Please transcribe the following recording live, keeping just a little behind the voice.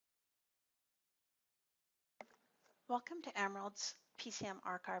Welcome to Emerald's PCM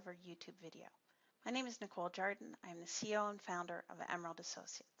Archiver YouTube video. My name is Nicole Jardin. I'm the CEO and founder of Emerald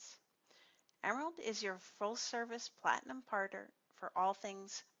Associates. Emerald is your full-service platinum partner for all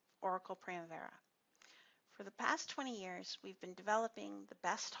things Oracle Primavera. For the past 20 years, we've been developing the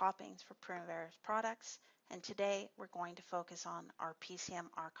best toppings for Primavera's products, and today we're going to focus on our PCM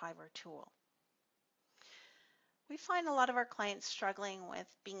Archiver tool. We find a lot of our clients struggling with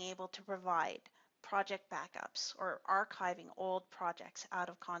being able to provide project backups or archiving old projects out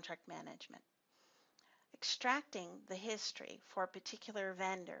of contract management. Extracting the history for a particular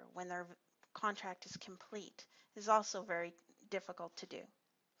vendor when their contract is complete is also very difficult to do.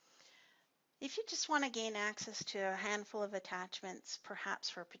 If you just want to gain access to a handful of attachments, perhaps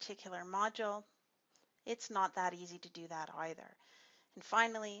for a particular module, it's not that easy to do that either. And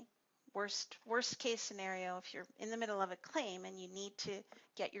finally, worst case scenario, if you're in the middle of a claim and you need to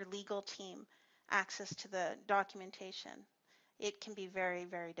get your legal team access to the documentation, it can be very,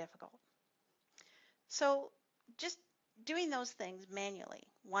 very difficult. So just doing those things manually,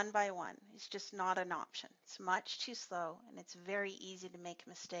 one by one, is just not an option. It's much too slow, and it's very easy to make a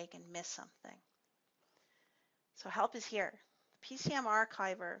mistake and miss something. So help is here. The PCM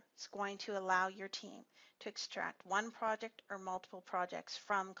Archiver is going to allow your team to extract one project or multiple projects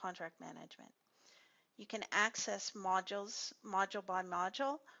from contract management. You can access modules, module by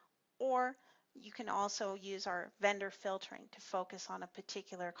module, or you can also use our vendor filtering to focus on a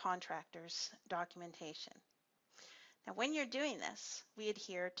particular contractor's documentation. Now, when you're doing this, we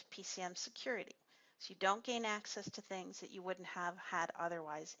adhere to PCM security, so you don't gain access to things that you wouldn't have had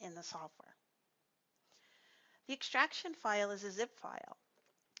otherwise in the software. The extraction file is a zip file.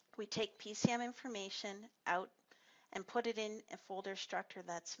 We take PCM information out and put it in a folder structure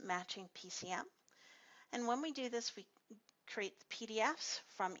that's matching PCM. And when we do this, we create the PDFs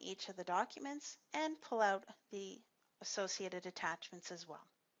from each of the documents and pull out the associated attachments as well.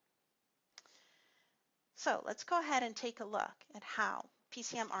 So let's go ahead and take a look at how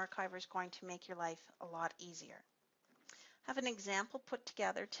PCM Archiver is going to make your life a lot easier. I have an example put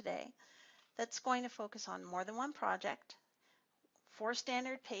together today that's going to focus on more than one project for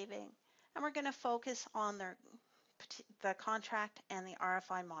standard paving, and we're going to focus on the contract and the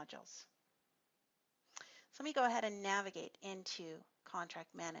RFI modules. So let me go ahead and navigate into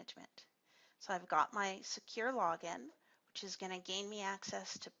contract management. So I've got my secure login, which is going to gain me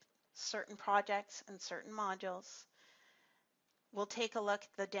access to certain projects and certain modules. We'll take a look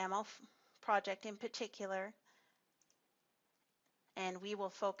at the demo project in particular, and we will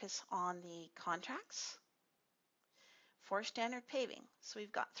focus on the contracts for standard paving. So we've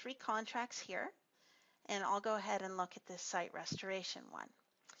got 3 contracts here, and I'll go ahead and look at this site restoration one.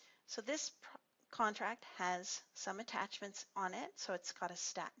 So this contract has some attachments on it, so it's got a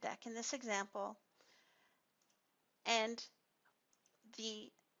stat deck in this example, and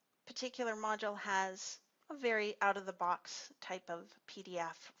the particular module has a very out-of-the-box type of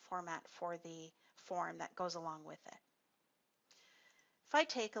PDF format for the form that goes along with it. If I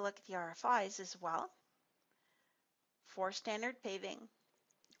take a look at the RFIs as well, for standard paving,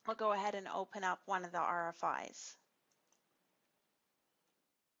 I'll go ahead and open up one of the RFIs.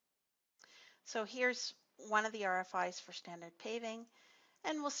 So here's one of the RFIs for standard paving,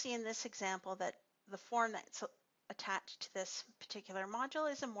 and we'll see in this example that the form that's attached to this particular module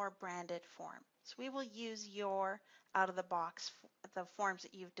is a more branded form. So we will use your out-of-the-box, the forms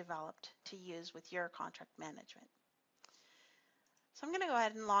that you've developed to use with your contract management. So I'm going to go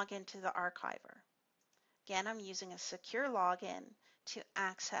ahead and log into the Archiver. Again, I'm using a secure login to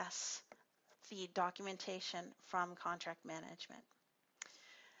access the documentation from contract management.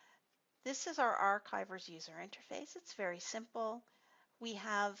 This is our Archiver's user interface. It's very simple. We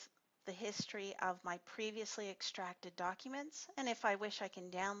have the history of my previously extracted documents, and if I wish, I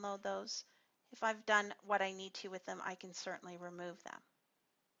can download those. If I've done what I need to with them, I can certainly remove them.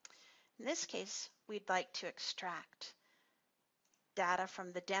 In this case, we'd like to extract data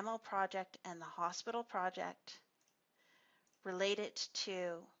from the demo project and the hospital project, relate it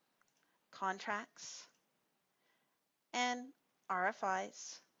to contracts and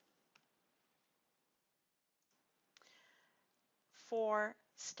RFIs for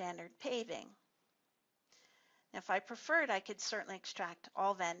standard paving. Now, if I preferred, I could certainly extract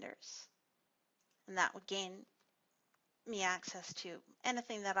all vendors, and that would gain me access to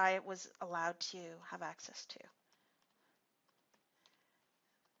anything that I was allowed to have access to.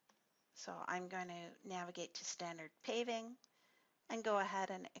 So I'm going to navigate to standard paving and go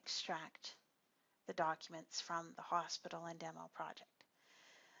ahead and extract the documents from the hospital and demo project.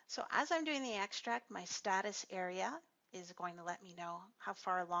 So as I'm doing the extract, my status area is going to let me know how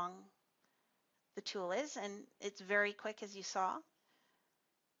far along the tool is, and it's very quick, as you saw,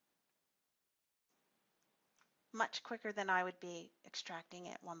 much quicker than I would be extracting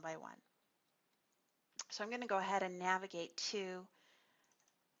it one by one. So I'm going to go ahead and navigate to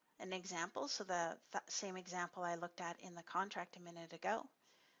an example. So the same example I looked at in the contract a minute ago.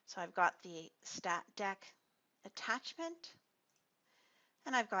 So I've got the stat deck attachment,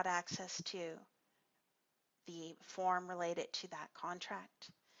 and I've got access to the form related to that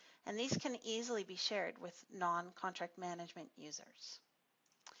contract. And these can easily be shared with non-contract management users.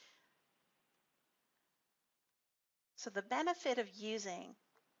 So the benefit of using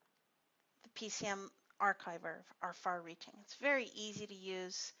the PCM archiver are far-reaching. It's very easy to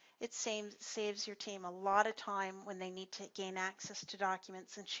use. It saves your team a lot of time when they need to gain access to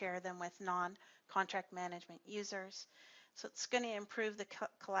documents and share them with non-contract management users. So it's going to improve the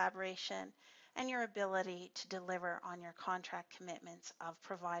collaboration and your ability to deliver on your contract commitments of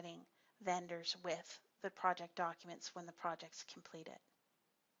providing vendors with the project documents when the project's completed.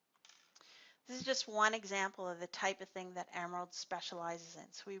 This is just one example of the type of thing that Emerald specializes in.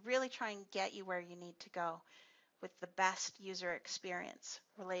 So we really try and get you where you need to go with the best user experience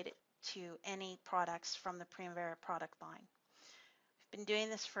related to any products from the Primavera product line. We've been doing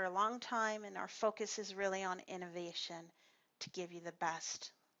this for a long time, and our focus is really on innovation to give you the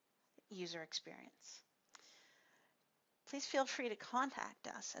best user experience. Please feel free to contact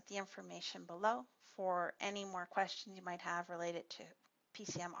us at the information below for any more questions you might have related to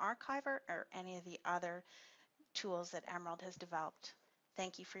PCM Archiver or any of the other tools that Emerald has developed.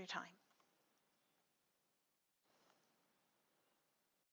 Thank you for your time.